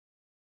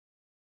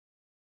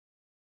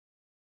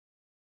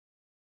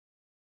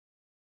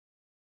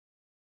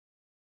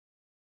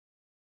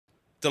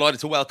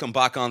Delighted to welcome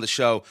back on the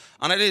show.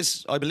 And it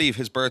is, I believe,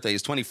 his birthday,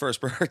 his 21st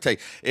birthday.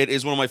 It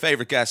is one of my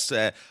favourite guests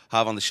to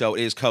have on the show.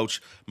 It is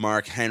Coach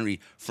Mark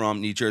Henry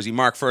from New Jersey.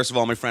 Mark, first of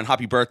all, my friend,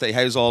 happy birthday.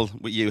 How's all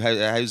with you?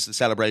 How's the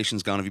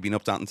celebrations going? Have you been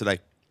up to anything today?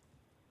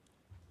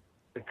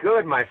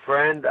 Good, my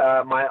friend.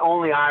 My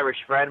only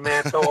Irish friend,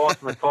 man. So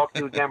awesome to talk to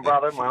you again,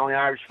 brother. My only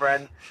Irish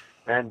friend.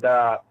 And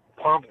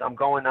pumped. I'm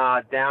going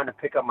down to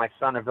pick up my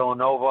son in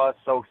Villanova.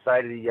 So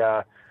excited. He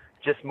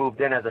just moved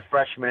in as a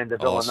freshman into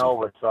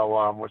Villanova.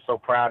 So we're so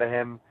proud of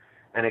him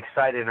and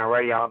excited. And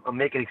already I'm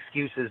making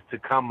excuses to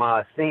come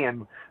see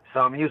him. So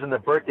I'm using the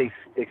birthday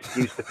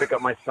excuse to pick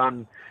up my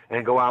son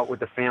and go out with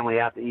the family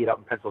out to eat up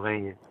in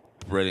Pennsylvania.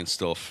 Brilliant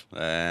stuff.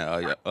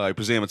 I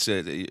presume it's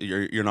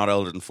you're not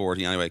older than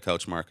 40 anyway,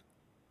 Coach Mark.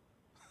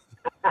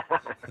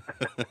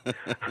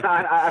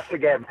 I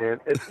forget, man.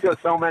 It's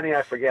just so many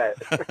I forget.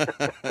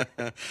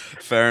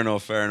 Fair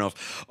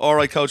enough. All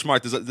right, Coach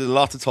Mark, there's a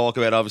lot to talk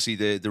about. Obviously,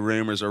 the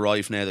rumours are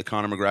rife now that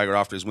Conor McGregor,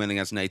 after his win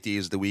against Nate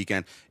Diaz the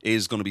weekend,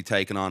 is going to be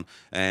taking on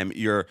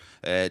your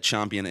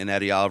champion in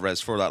Eddie Alvarez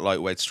for that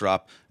lightweight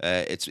strap.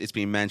 It's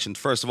been mentioned.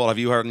 First of all, have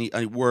you heard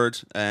any word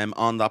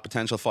on that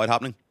potential fight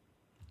happening?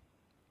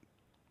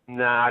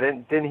 No, I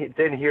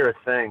didn't hear a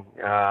thing.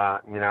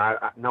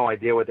 I no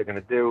idea what they're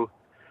going to do.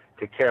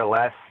 Could care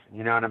less,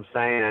 you know what I'm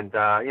saying? And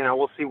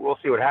we'll see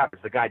what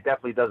happens. The guy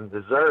definitely doesn't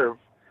deserve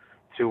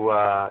to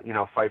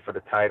fight for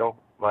the title,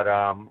 but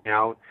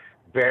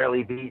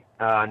barely beat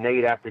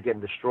Nate after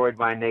getting destroyed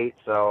by Nate.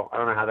 So I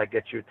don't know how that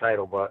gets you a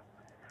title, but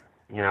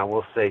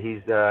we'll see.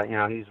 He's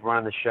he's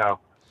running the show.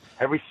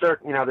 The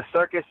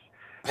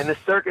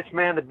circus,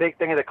 man. The big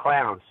thing are the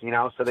clowns,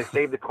 So they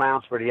saved the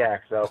clowns for the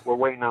act. So we're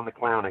waiting on the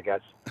clown, I guess.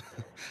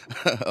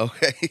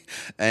 Okay.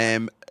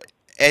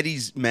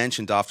 Eddie's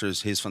mentioned after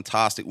his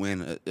fantastic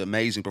win,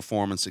 amazing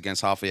performance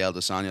against Rafael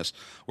dos Anjos,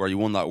 where he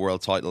won that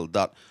world title,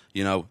 that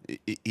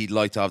he'd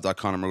like to have that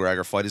Conor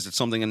McGregor fight. Is it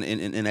something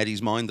in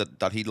Eddie's mind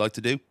that he'd like to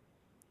do?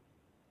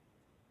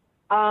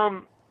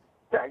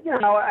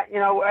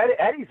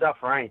 Eddie's up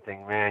for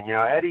anything, man.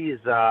 Eddie's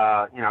he's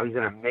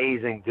an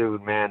amazing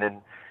dude,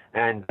 man.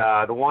 And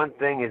the one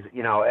thing is,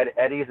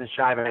 Eddie isn't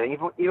shy, man.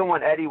 Even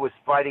when Eddie was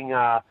fighting,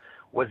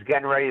 was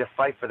getting ready to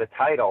fight for the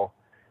title,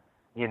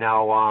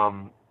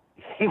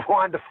 he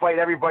wanted to fight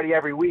everybody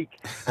every week,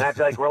 and I'd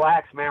be like,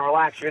 "Relax, man,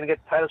 relax. You're gonna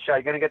get the title shot.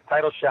 You're gonna get the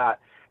title shot."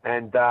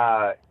 And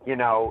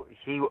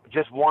he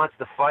just wants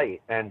to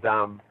fight, and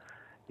after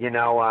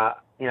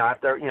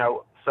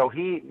so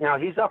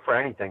he's up for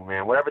anything,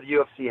 man. Whatever the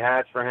UFC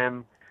has for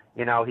him,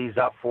 he's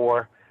up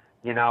for.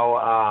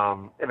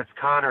 If it's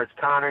Conor, it's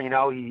Conor.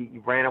 He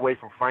ran away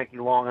from Frankie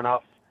long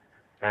enough,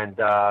 and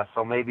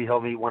so maybe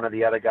he'll meet one of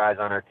the other guys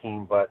on our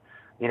team. But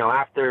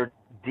after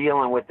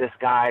dealing with this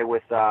guy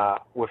with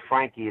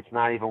Frankie, it's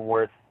not even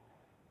worth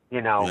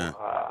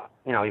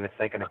even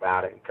thinking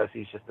about it, because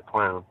he's just a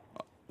clown.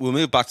 We'll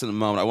move back to the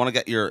moment. I want to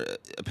get your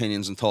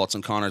opinions and thoughts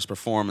on Conor's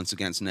performance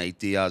against Nate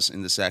Diaz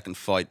in the second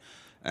fight.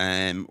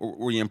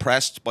 Were you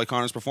impressed by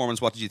Conor's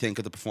performance? What did you think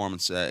of the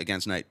performance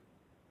against Nate?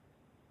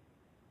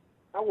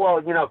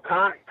 Well,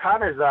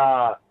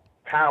 Conor's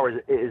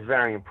power is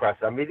very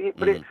impressive. I mean,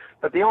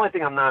 but the only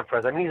thing I'm not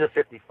impressed, I mean, he's a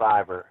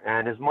 55er,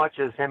 and as much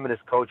as him and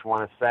his coach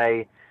want to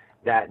say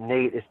that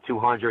Nate is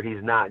 200,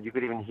 he's not. You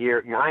could even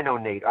hear, I know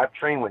Nate. I've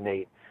trained with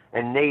Nate,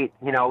 and Nate,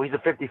 he's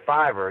a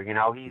 55er.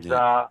 He's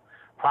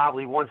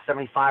probably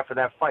 175 for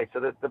that fight.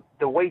 So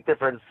the weight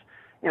difference,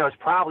 is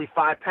probably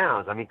 5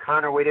 pounds. I mean,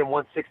 Conor weighed in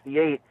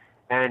 168,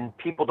 and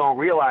people don't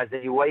realize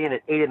that you weigh in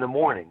at 8 in the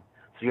morning.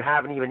 So you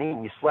haven't even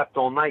eaten. You slept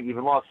all night. You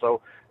even lost.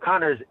 So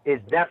Conor is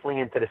definitely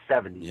into the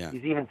 70s. Yeah.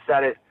 He's even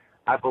said it,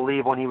 I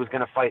believe, when he was going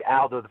to fight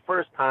Aldo the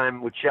first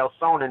time with Chael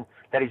Sonnen,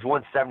 that he's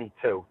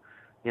 172.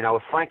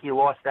 If Frankie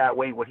lost that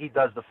weight, what he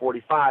does to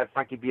 45,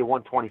 Frankie'd be a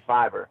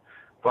 125er.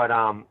 But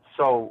I'm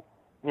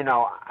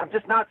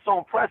just not so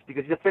impressed,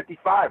 because he's a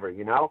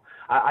 55er.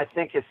 I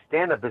think his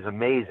stand-up is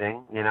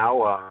amazing.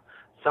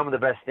 Some of the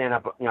best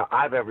stand-up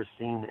I've ever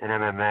seen in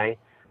MMA.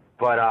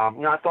 But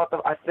I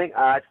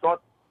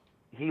thought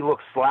he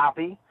looked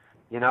sloppy.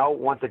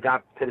 Once it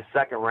got to the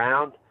second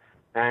round,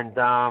 and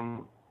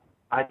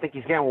I think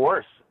he's getting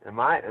worse. In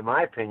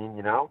my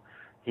opinion,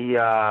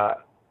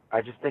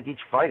 I just think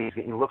each fight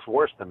he looks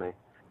worse to me,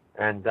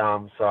 and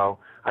so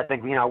I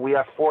think we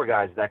have 4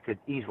 guys that could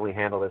easily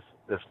handle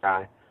this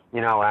guy,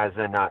 as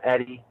in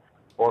Eddie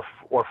or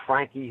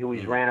Frankie, who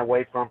he's ran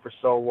away from for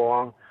so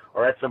long,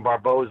 or Edson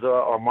Barboza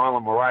or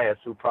Marlon Moraes,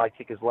 who probably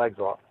kick his legs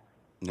off.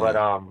 Yeah. But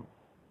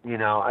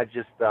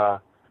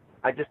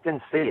I just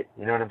didn't see it.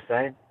 You know what I'm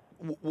saying?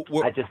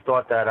 I just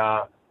thought that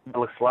it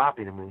looked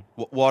sloppy to me.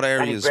 What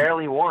areas? And he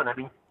barely won. I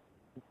mean,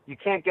 you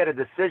can't get a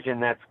decision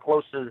that's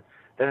closer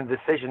than the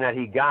decision that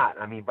he got.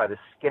 I mean, by the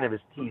skin of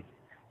his teeth,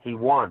 he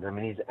won. I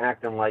mean, he's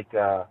acting like,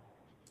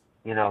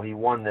 he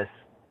won this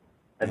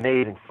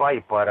amazing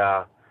fight,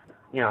 but,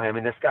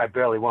 this guy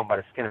barely won by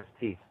the skin of his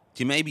teeth.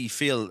 Do you maybe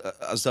feel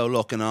as though,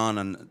 looking on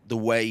and the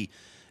way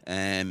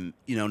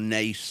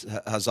Nate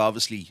has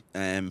obviously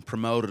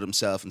promoted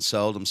himself and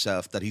sold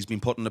himself, that he's been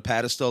put on the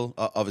pedestal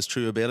of his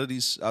true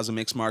abilities as a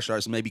mixed martial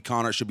artist. Maybe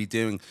Conor should be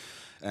doing,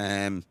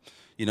 a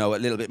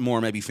little bit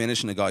more, maybe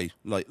finishing a guy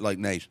like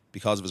Nate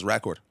because of his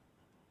record.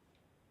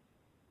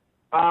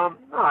 No,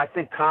 I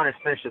think Conor's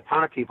finished a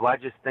ton of people. I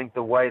just think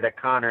the way that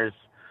Conor's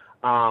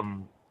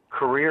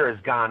career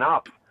has gone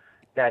up,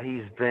 that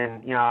he's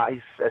been,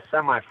 he's a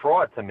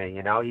semi-fraud to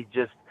me. He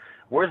just,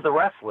 where's the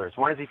wrestlers?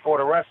 When has he fought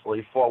a wrestler?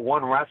 He fought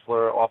one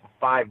wrestler off of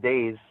 5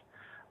 days,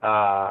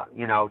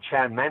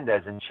 Chad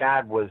Mendez, and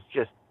Chad was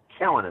just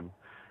killing him.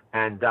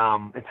 And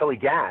until he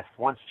gassed.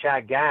 Once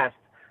Chad gassed,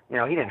 he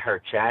didn't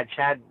hurt Chad.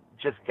 Chad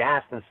just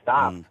gassed and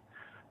stopped,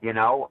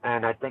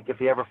 and I think if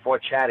he ever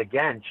fought Chad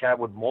again, Chad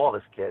would maul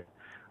this kid.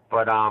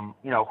 But,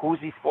 who's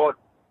he fought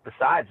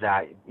besides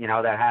that,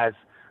 that has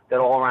that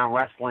all-around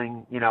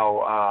wrestling,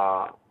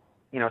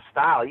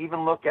 style?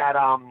 Even look at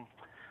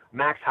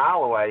Max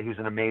Holloway, who's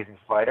an amazing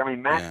fighter. I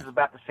mean, Max is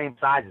about the same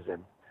size as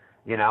him,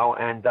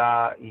 and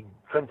he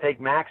couldn't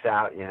take Max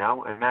out,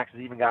 and Max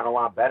has even gotten a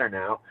lot better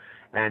now.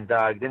 And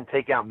he didn't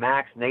take out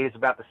Max. Nate is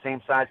about the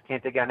same size,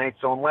 can't take out Nate.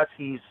 So unless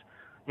he's,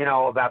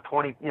 about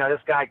 20, this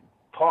guy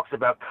talks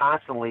about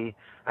constantly,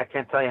 I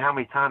can't tell you how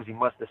many times he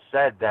must have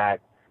said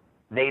that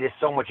Nate is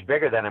so much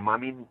bigger than him. I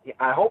mean,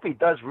 I hope he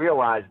does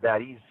realize that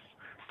he's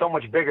so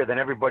much bigger than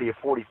everybody at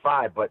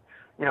 45, but,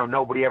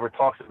 nobody ever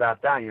talks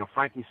about that.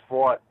 Frankie's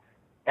fought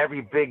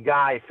every big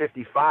guy at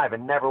 55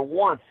 and never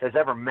once has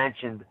ever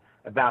mentioned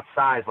about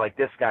size like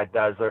this guy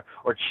does,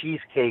 or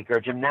cheesecake, or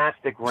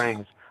gymnastic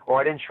rings, or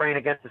I didn't train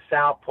against the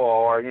southpaw,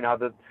 or,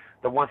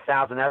 the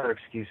 1,000 other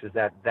excuses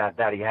that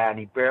he had, and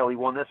he barely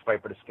won this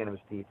fight by the skin of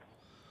his teeth.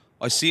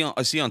 I see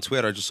on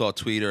Twitter, I just saw a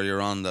tweet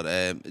earlier on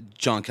that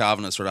John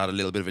Kavanagh sort of had a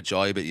little bit of a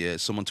jibe at you.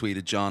 Someone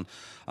tweeted John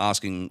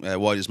asking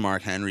why does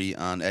Mark Henry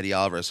and Eddie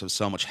Alvarez have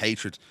so much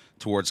hatred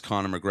towards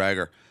Conor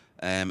McGregor,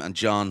 and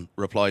John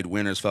replied,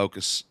 winners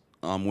focus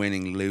on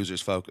winning,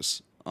 losers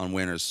focus on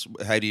winners.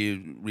 How do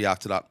you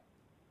react to that?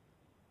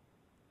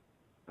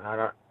 I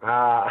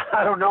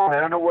don't know, man.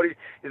 I don't know what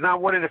he's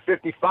not winning at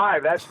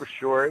 55, that's for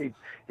sure.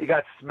 He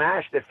got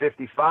smashed at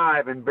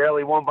 55 and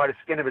barely won by the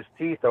skin of his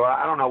teeth. So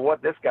I don't know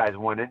what this guy's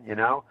winning,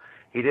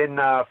 He didn't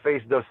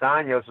face Dos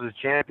Anjos as a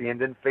champion,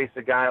 didn't face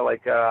a guy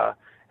like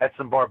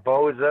Edson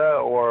Barboza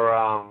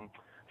or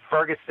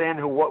Ferguson.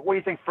 What do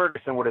you think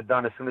Ferguson would have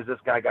done as soon as this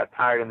guy got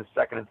tired in the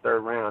second and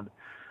third round?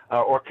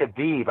 Or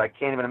Khabib. I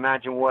can't even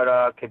imagine what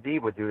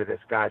Khabib would do to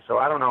this guy. So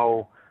I don't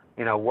know,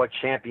 what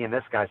champion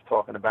this guy's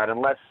talking about,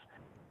 unless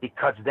he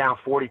cuts down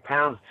 40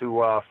 pounds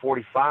to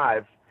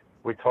 45,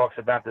 where he talks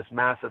about this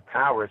massive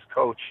power. His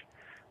coach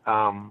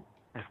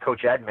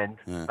Edmund.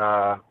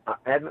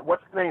 Edmund,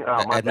 what's his name?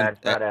 Oh, my bad,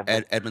 it's not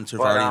Edmund. Edmund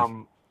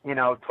Tarvarian.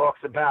 But, talks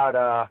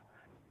about,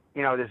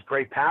 this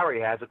great power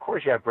he has. Of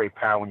course you have great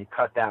power when you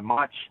cut that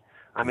much.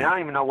 I mean, I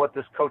don't even know what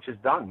this coach has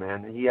done,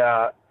 man.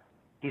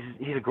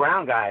 He's a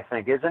ground guy, I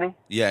think, isn't he?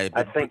 Yeah,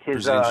 I think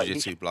his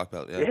jiu-jitsu black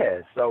belt.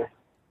 So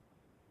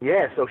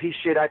he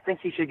should. I think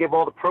he should give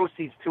all the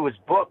proceeds to his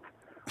book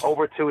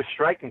over to his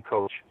striking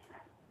coach.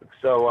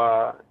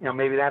 So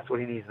maybe that's what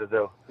he needs to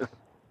do.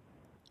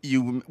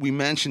 We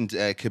mentioned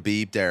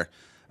Khabib there,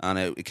 and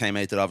it came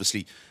out that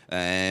obviously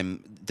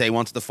they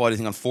wanted to fight, I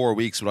think, on 4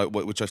 weeks,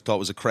 which I thought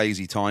was a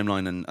crazy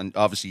timeline, and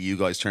obviously you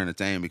guys turned it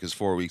down because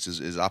 4 weeks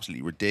is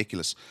absolutely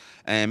ridiculous.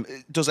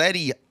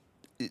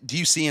 Do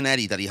you see in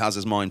Eddie that he has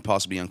his mind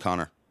possibly on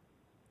Conor?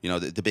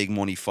 The big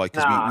money fight,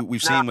 because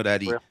we've seen with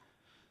Eddie.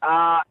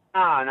 No,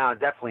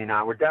 definitely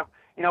not.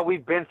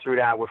 We've been through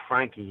that with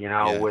Frankie,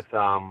 with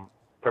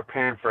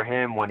preparing for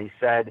him when he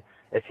said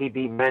if he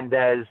beat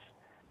Mendez,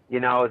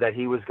 that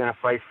he was going to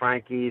fight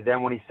Frankie.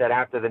 Then when he said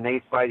after the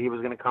Nate fight he was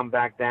going to come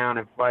back down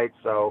and fight.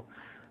 So,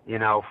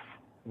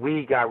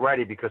 we got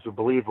ready because we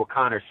believed what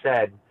Conor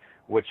said,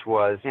 which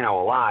was, a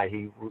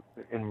lie.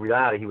 In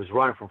reality, he was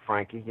running from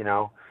Frankie,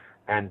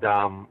 And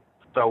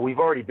so we've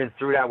already been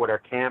through that with our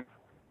camp,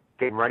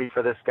 getting ready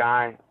for this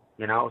guy,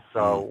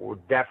 So we're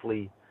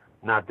definitely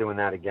not doing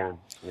that again,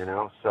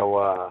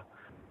 So,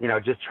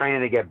 just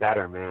training to get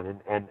better,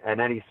 man. And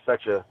Eddie's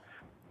such a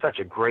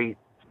great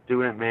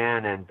student,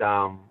 man. And,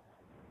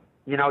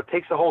 it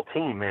takes the whole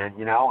team, man,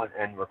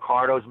 and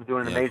Ricardo's been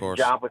doing an amazing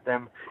job with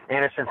them.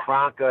 Anderson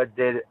Franca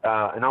did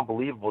an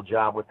unbelievable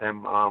job with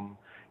them,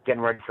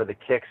 getting ready for the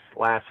kicks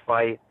last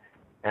fight.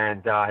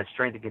 And his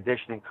strength and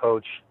conditioning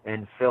coach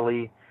in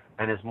Philly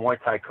and his Muay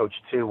Thai coach,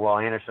 too, while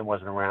Anderson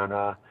wasn't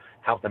around,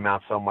 helped him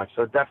out so much.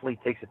 So it definitely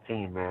takes a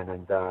team, man.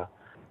 And,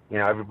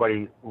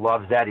 everybody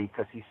loves Eddie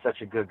because he's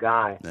such a good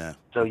guy. Yeah.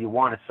 So you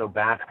want it so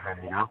bad for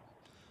him,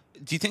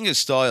 Do you think his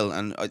style,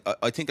 and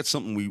I think it's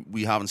something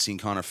we haven't seen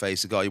Conor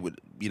face, a guy with,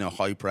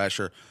 high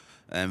pressure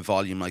and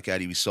volume like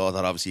Eddie. We saw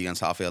that obviously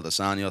against Rafael dos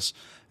Anjos.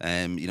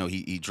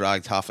 He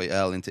dragged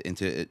Rafael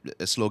into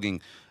a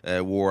slugging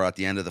war at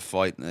the end of the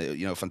fight.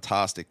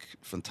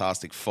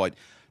 Fantastic fight.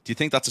 Do you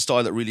think that's a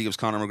style that really gives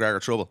Conor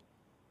McGregor trouble?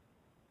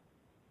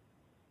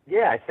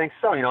 Yeah, I think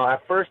so.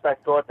 At first I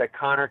thought that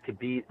Conor could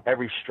beat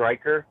every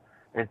striker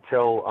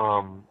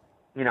until,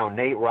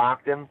 Nate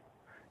rocked him,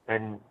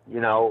 and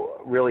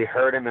really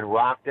hurt him and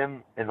rocked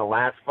him in the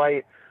last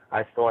fight,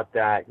 I thought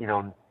that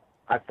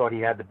I thought he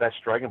had the best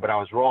striking, but I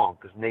was wrong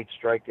because Nate's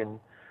striking,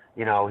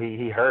 he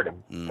hurt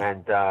him,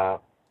 and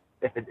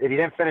if he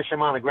didn't finish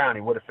him on the ground,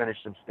 he would have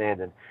finished him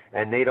standing,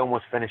 and Nate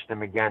almost finished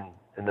him again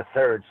in the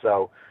third.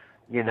 So,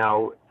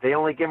 they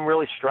only give him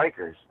really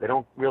strikers. They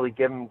don't really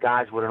give him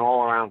guys with an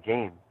all-around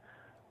game,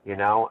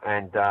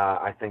 and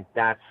I think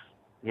that's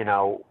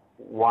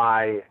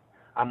why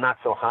I'm not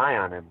so high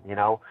on him,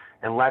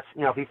 unless,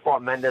 if he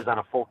fought Mendez on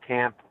a full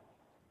camp,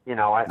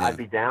 I'd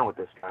be down with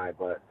this guy,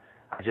 but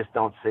I just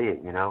don't see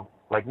it,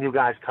 like new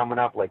guys coming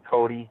up like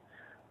Cody,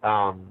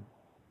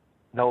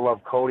 No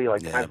Love Cody,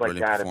 like guys like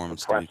that, it's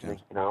impressed me,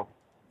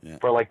 Yeah.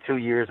 For like 2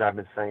 years I've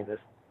been saying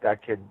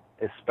that kid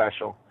is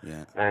special.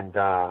 Yeah. And,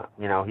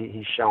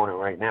 he's showing it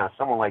right now.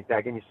 Someone like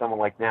that, give me someone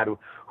like that who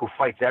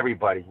fights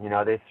everybody,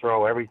 they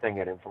throw everything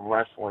at him from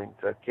wrestling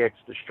to kicks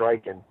to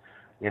striking,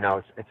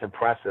 it's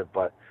impressive.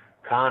 But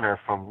Conor,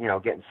 from,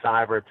 getting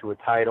Cyber to a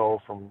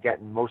title, from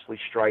getting mostly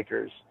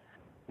strikers,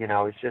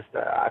 it's just,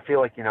 I feel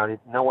like,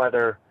 no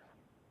other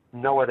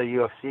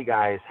UFC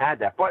guy has had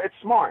that, but it's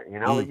smart, the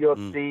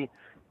UFC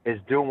is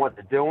doing what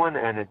they're doing,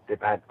 and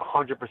they've had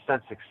 100%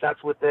 success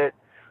with it.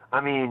 I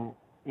mean,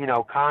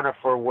 Conor,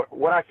 for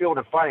what I feel with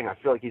him fighting, I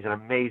feel like he's an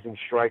amazing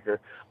striker,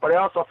 but I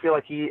also feel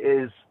like he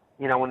is,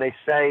 when they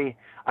say,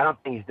 I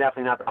don't think he's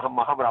definitely not the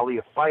Muhammad Ali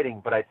of fighting,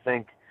 but I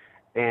think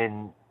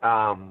in,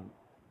 in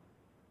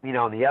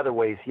the other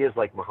ways, he is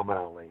like Muhammad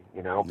Ali,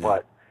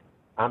 but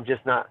I'm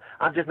just not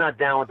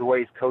down with the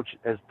way his coach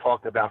has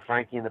talked about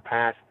Frankie in the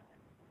past,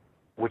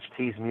 which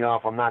teased me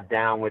off. I'm not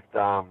down with,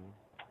 Conor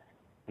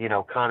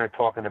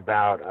talking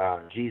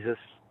about Jesus.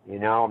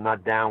 I'm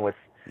not down with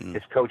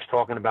his coach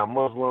talking about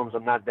Muslims.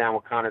 I'm not down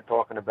with Conor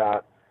talking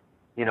about,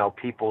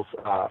 people's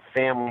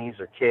families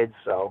or kids.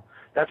 So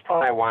that's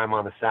probably why I'm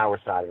on the sour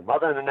side of him.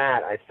 Other than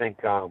that, I think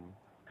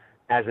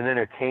as an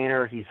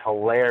entertainer, he's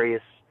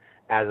hilarious.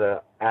 As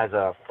a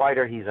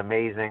fighter, he's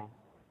amazing.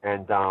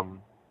 And,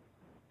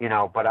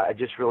 but I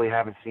just really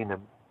haven't seen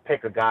him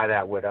pick a guy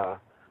that would,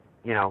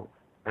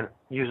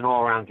 use an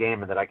all-around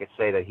game and that I could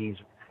say that he's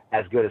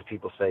as good as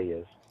people say he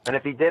is. And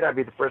if he did, I'd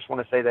be the first one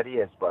to say that he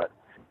is. But,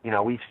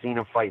 we've seen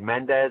him fight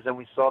Mendez and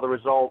we saw the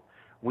result.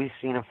 We've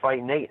seen him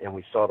fight Nate and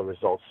we saw the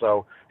result.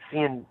 So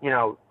seeing,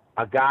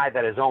 a guy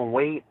that his own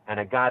weight and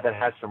a guy that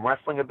has some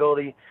wrestling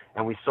ability,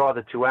 and we saw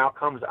the two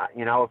outcomes,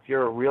 if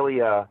you're really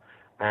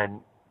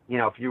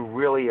if you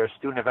really are a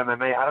student of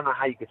MMA, I don't know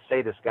how you could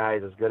say this guy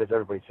is as good as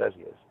everybody says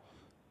he is.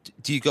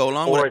 Do you go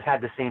along or with... has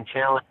had the same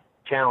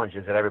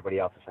challenges that everybody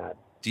else has had.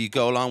 Do you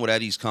go along with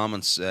Eddie's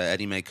comments?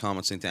 Eddie made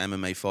comments into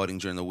MMA fighting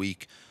during the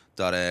week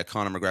that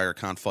Conor McGregor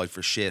can't fight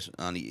for shit,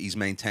 and he's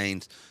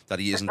maintained that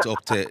he isn't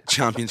up to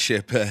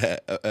championship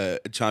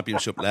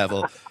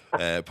level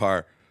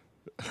par.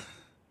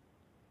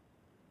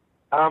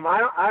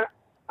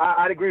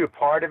 I'd agree with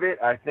part of it.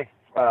 I think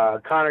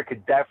Conor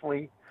could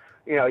definitely,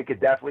 he could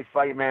definitely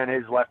fight, man.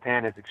 His left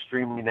hand is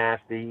extremely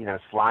nasty,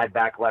 slide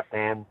back left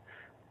hand,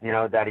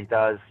 that he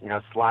does,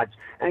 slides.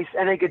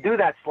 And he could do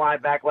that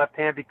slide back left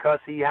hand because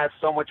he has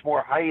so much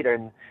more height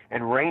and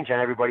range on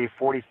everybody at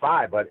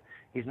 45. But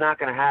he's not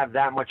going to have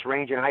that much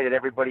range and height at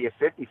everybody at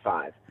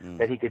 55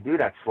 that he could do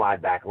that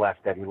slide back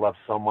left that he loves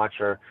so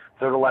much, or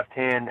throw the left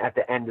hand at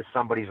the end of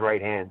somebody's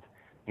right hand,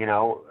 that's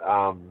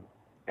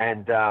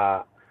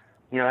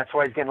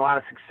why he's getting a lot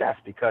of success,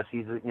 because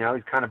he's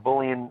kind of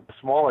bullying the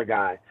smaller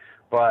guy.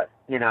 But,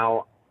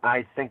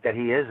 I think that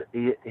he is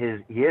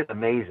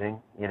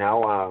amazing,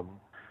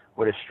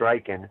 with his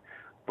striking.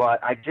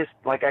 But I just,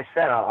 like I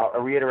said, I'll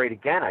reiterate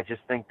again, I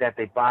just think that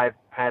they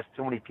bypass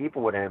too many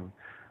people with him.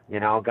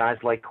 Guys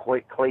like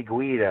Clay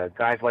Guida,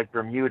 guys like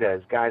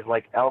Bermudez, guys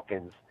like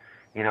Elkins,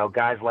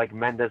 guys like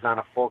Mendez on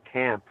a full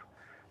camp.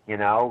 I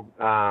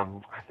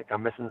think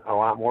I'm missing a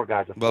lot more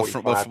guys. Well,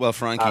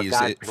 Frankie's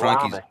the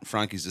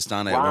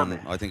standout one.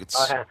 I think it's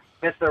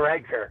Mr.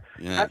 Edgar.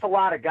 Yeah. That's a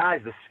lot of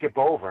guys to skip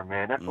over,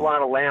 man. That's a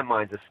lot of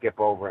landmines to skip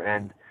over.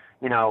 And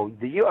the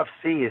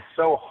UFC is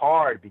so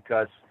hard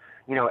because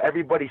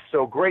everybody's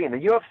so great, and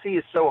the UFC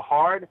is so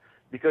hard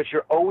because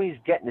you're always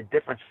getting a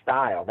different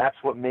style. That's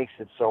what makes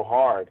it so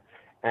hard.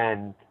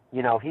 And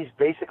he's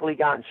basically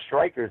gotten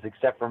strikers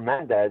except for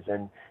Mendez,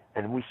 and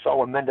we saw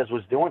what Mendez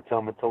was doing to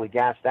him until he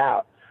gassed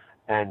out.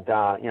 And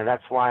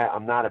that's why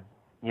I'm not a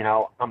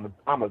I'm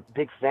a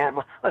big fan.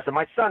 Listen,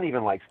 my son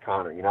even likes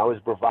Conor. His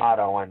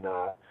bravado and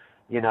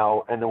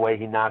and the way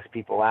he knocks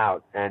people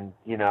out. And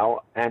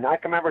and I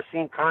can remember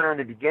seeing Conor in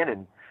the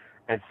beginning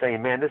and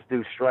saying, man, this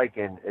dude's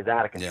striking is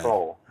out of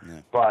control. Yeah.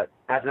 Yeah. But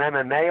as an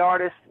MMA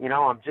artist,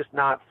 I'm just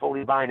not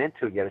fully buying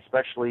into it yet,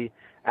 especially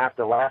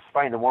after the last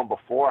fight and the one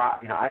before.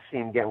 I see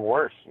him getting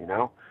worse.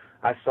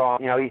 I saw,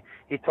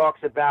 he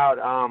talks about,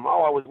 I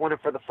was winning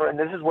for the first, and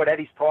this is what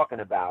Eddie's talking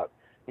about.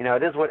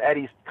 This is what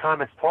Eddie's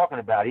comments talking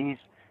about. He's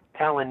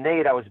telling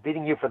Nate, I was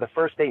beating you for the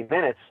first 8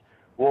 minutes.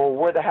 Well,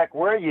 where the heck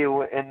were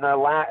you in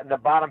the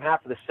bottom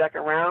half of the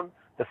second round,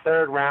 the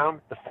third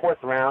round, the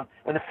fourth round,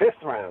 and the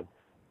fifth round?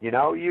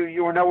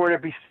 you were nowhere to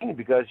be seen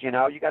because you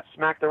got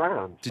smacked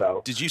around.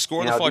 Did you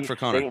score the fight for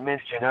Conor?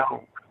 Statements,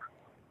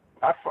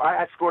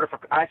 I scored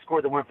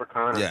the win for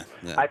Conor. Yeah,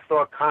 yeah. I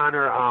thought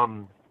Conor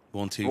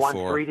 1-2-4 won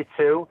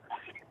 3-2,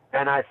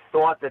 and I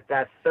thought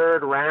that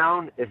third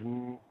round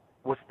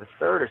was the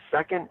third or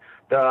second.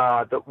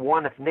 The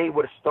one if Nate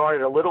would have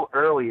started a little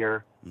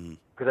earlier.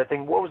 Because I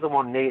think what was the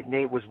one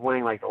Nate was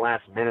winning like the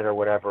last minute or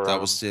whatever. That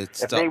was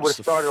it. If Nate would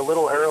have started a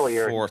little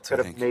earlier, he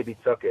could have maybe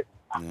took it.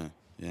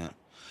 Yeah.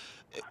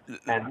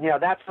 And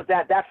that's what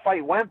that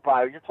fight went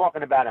by. You're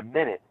talking about a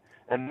minute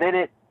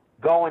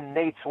going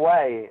Nate's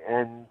way,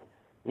 and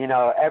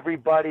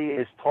everybody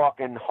is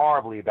talking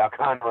horribly about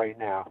Conor right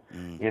now.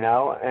 And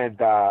and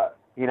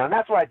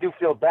that's why I do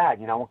feel bad.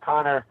 When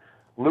Conor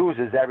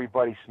loses,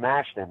 everybody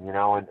smashed him.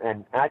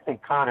 And I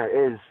think Conor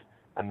is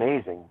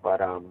amazing,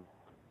 but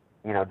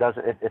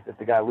doesn't if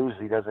the guy loses,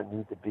 he doesn't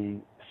need to be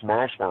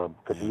smashed on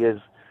because he is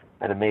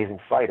an amazing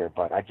fighter.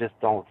 But I just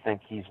don't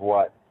think he's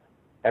what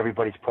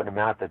everybody's putting him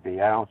out to be.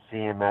 I don't see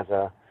him as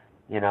an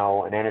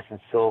Anderson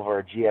Silva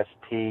or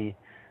GSP,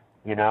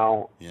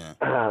 or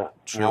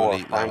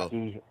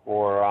Frankie,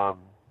 or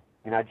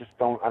I just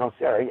don't. I don't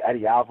see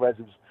Eddie Alvarez,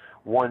 who's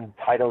won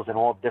titles in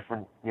all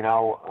different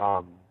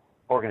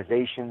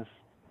organizations.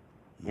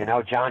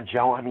 John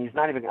Jones. I mean, he's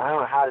not even. I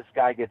don't know how this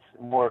guy gets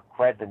more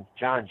cred than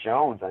John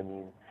Jones. I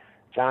mean,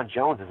 John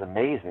Jones is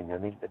amazing. I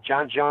mean,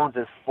 John Jones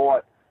has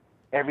fought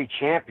every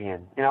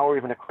champion, or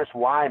even a Chris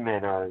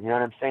Weidman, or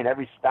what I'm saying.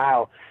 Every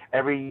style,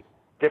 every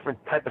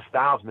different type of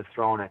style has been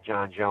thrown at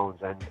John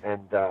Jones, and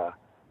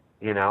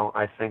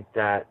I think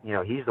that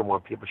he's the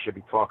one people should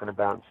be talking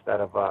about instead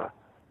of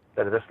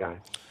this guy.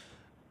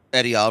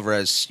 Eddie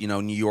Alvarez,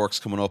 New York's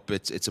coming up.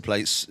 It's a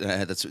place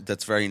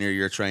that's very near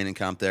your training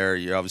camp. There,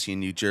 you're obviously in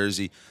New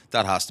Jersey.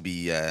 That has to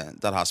be a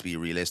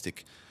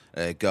realistic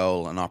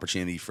goal, an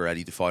opportunity for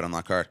Eddie to fight on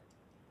that card.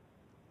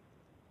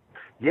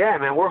 Yeah,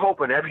 man, we're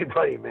hoping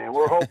everybody, man.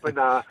 We're hoping.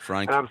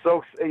 Frank, and I'm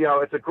so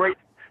it's a great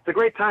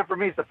time for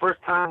me. It's the first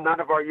time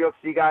none of our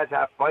UFC guys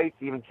have fights.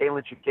 Even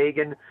Kaylin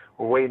Chukagian,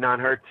 we're waiting on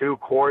her too.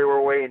 Corey,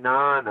 we're waiting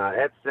on.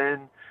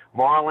 Edson,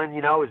 Marlon,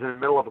 is in the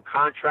middle of a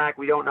contract.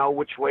 We don't know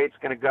which way it's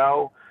going to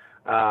go.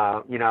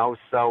 Rafael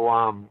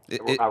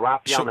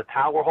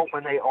Natal, we're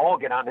hoping they all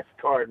get on this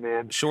card,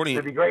 man. Surely,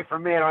 it'd be great for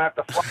me. I don't have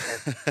to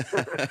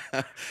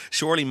fight.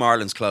 Surely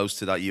Marlon's close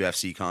to that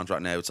UFC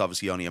contract now. It's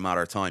obviously only a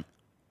matter of time.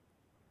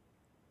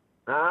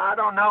 I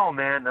don't know,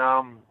 man.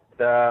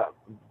 The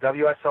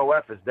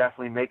WSOF is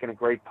definitely making a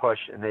great push,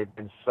 and they've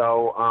been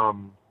so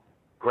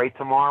great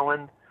to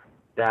Marlon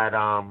that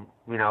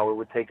it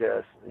would take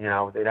us,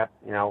 they'd have,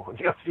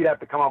 you'd have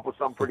to come up with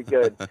something pretty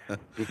good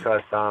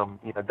because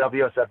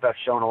WSFF's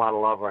showing a lot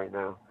of love right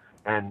now,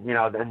 and the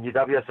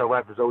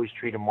WSOF has always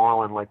treated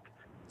Marlon like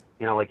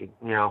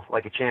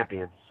a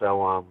champion.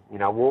 So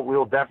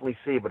we'll definitely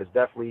see, but it's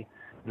definitely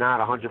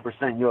not 100%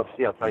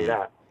 UFC. I'll tell you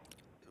that.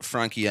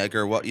 Frankie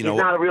Edgar, he's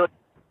not really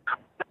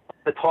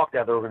to talk to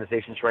other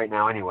organizations right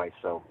now anyway,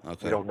 so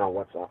we don't know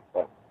what's up.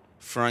 But.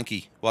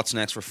 Frankie, what's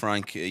next for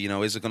Frank?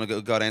 Is it going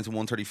to go down to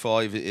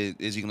 135?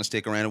 Is he going to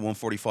stick around at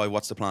 145?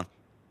 What's the plan?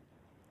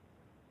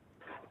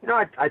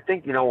 I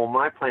think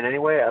my plan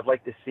anyway. I'd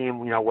like to see him,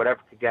 whatever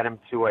to get him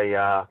to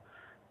a,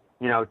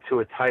 to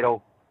a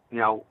title,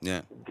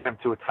 get him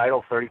to a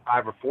title,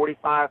 35 or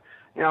 45.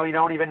 You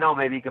don't even know.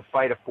 Maybe he could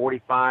fight a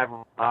 45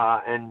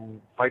 and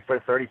fight for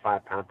a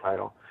 35-pound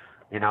title.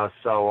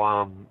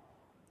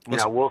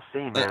 We'll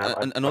see,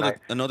 man.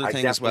 Another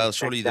thing as well.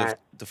 Surely the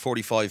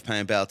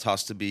 45-pound belt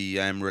has to be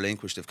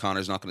relinquished if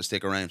Conor's not going to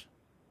stick around.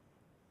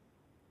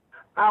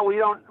 We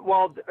don't.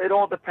 Well, it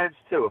all depends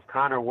too. If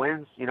Conor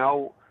wins,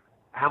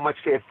 how much.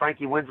 If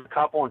Frankie wins a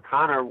couple and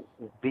Conor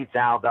beats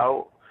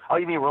Aldo. Oh,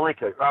 you mean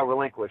relinquish?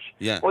 Relinquish.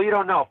 Yeah. Well, you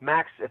don't know if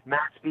Max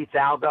beats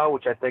Aldo,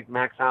 which I think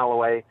Max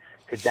Holloway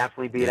could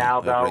definitely beat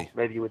Aldo.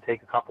 Maybe you would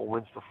take a couple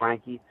wins for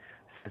Frankie,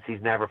 since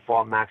he's never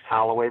fought Max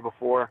Holloway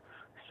before.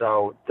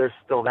 So there's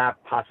still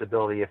that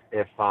possibility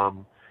if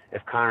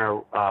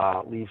Conor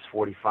leaves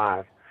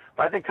 45.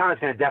 But I think Conor's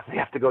going to definitely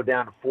have to go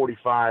down to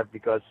 45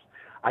 because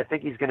I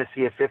think he's going to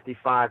see at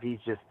 55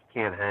 he just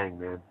can't hang,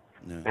 man.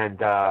 No. And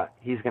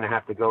he's going to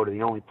have to go to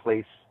the only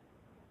place,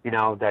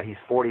 that he's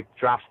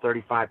drops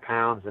 35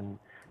 pounds and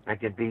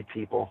can beat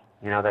people,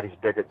 that he's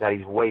bigger, that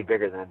he's way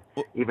bigger than.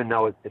 Well, even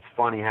though it's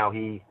funny how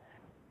he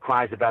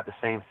cries about the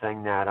same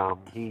thing that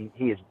he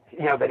is,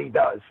 that he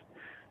does.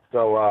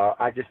 So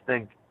I just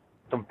think.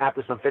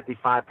 After some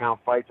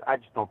 55-pound fights, I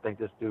just don't think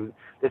this dude's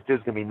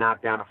going to be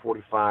knocked down to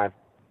 45,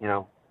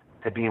 to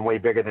being way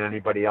bigger than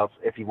anybody else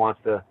if he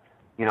wants to,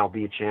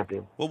 be a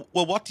champion. Well,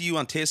 what do you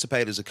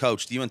anticipate as a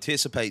coach? Do you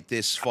anticipate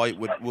this fight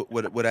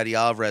with Eddie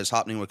Alvarez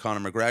happening with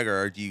Conor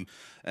McGregor, or do you,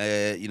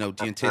 do you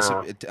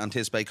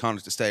anticipate Conor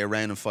to stay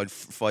around and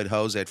fight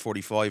Jose at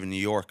 45 in New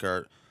York,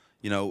 or,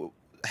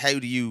 how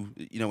do you,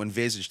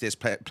 envisage this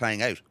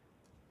playing out?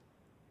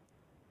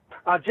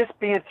 Just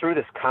being through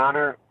this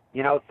Conor.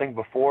 Thing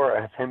before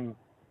as him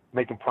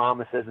making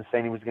promises and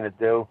saying he was going to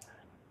do,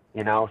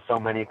 so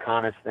many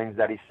Connor's things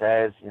that he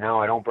says,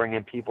 I don't bring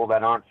in people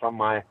that aren't from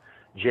my,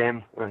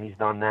 Jim when he's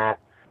done that.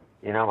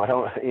 I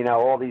don't.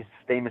 All these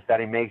statements that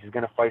he makes. He's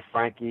going to fight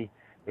Frankie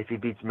if he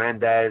beats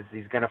Mendez.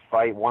 He's going to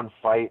fight one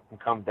fight and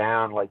come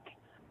down.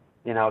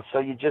 So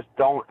you just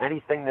don't.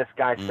 Anything this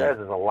guy says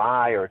is a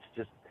lie, or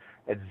it's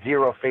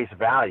zero face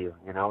value.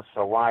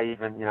 So why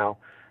even?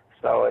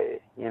 So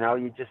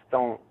you just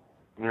don't.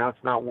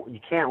 It's not. You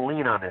can't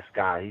lean on this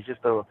guy. He's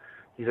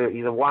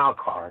a wild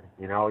card.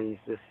 He's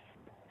just.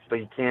 So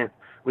you can't.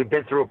 We've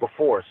been through it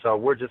before. So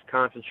we're just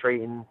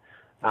concentrating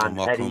on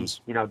Eddie,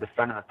 comes.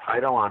 Defending the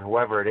title on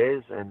whoever it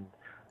is, and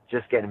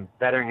just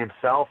bettering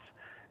himself.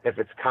 If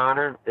it's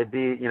Conor, it'd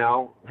be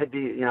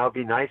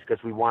nice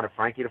because we wanted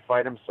Frankie to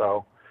fight him.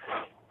 So,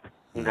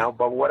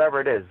 but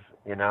whatever it is,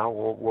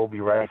 we'll be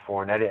ready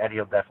for it. And Eddie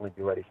will definitely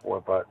be ready for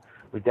it. But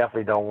we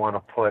definitely don't want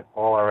to put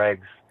all our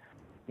eggs,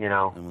 in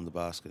the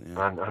basket,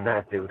 on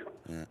that dude.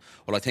 Yeah.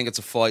 Well, I think it's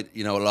a fight.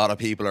 A lot of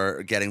people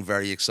are getting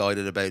very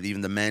excited about even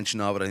the mention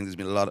of it. I think there's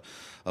been a lot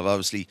of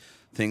obviously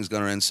things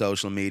going around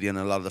social media, and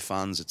a lot of the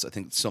fans, I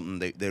think it's something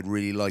they'd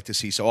really like to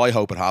see. So I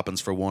hope it happens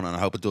for one, and I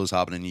hope it does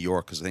happen in New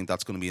York, because I think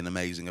that's going to be an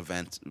amazing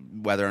event.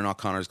 Whether or not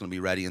Conor's going to be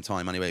ready in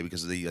time anyway,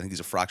 because I think he's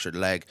a fractured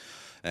leg,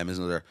 is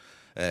another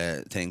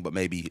thing. But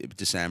maybe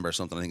December or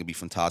something, I think it'd be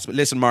fantastic. But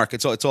listen, Mark,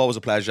 it's always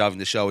a pleasure having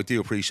the show. I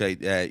do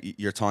appreciate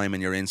your time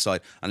and your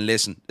insight. And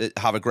listen,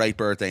 have a great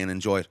birthday and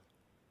enjoy it.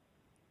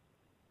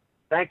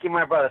 Thank you,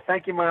 my brother.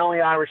 Thank you, my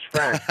only Irish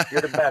friend.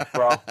 You're the best,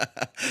 bro.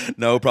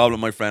 No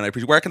problem, my friend. I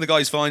appreciate. Where can the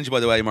guys find you,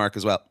 by the way, Mark,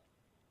 as well?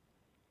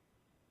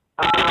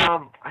 I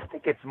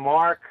think it's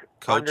Mark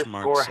Coach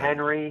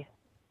 _Henry.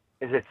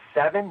 7. Is it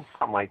 7?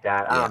 Something like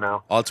that. Yeah. I don't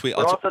know. I'll tweet.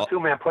 But also, too,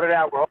 man, put it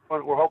out.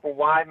 We're hoping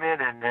Weidman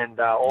and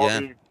all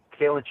these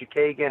Kalen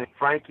Chukagian and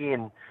Frankie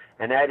and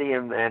Eddie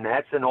and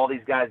Edson, all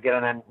these guys get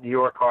on that New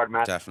York card,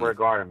 Madison Square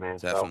Garden, man.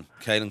 Definitely.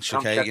 So, Kalen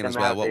Chukagian as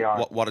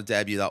well. What a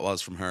debut that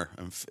was from her.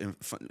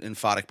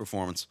 Emphatic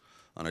performance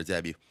on her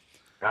debut.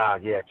 Yeah,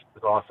 it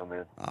was awesome,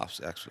 man. Oh,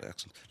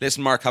 excellent.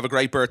 Listen, Mark, have a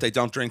great birthday.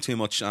 Don't drink too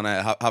much, and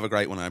have a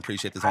great one. I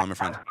appreciate the time, my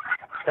friend.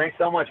 Thanks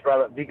so much,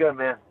 brother. Be good,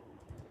 man.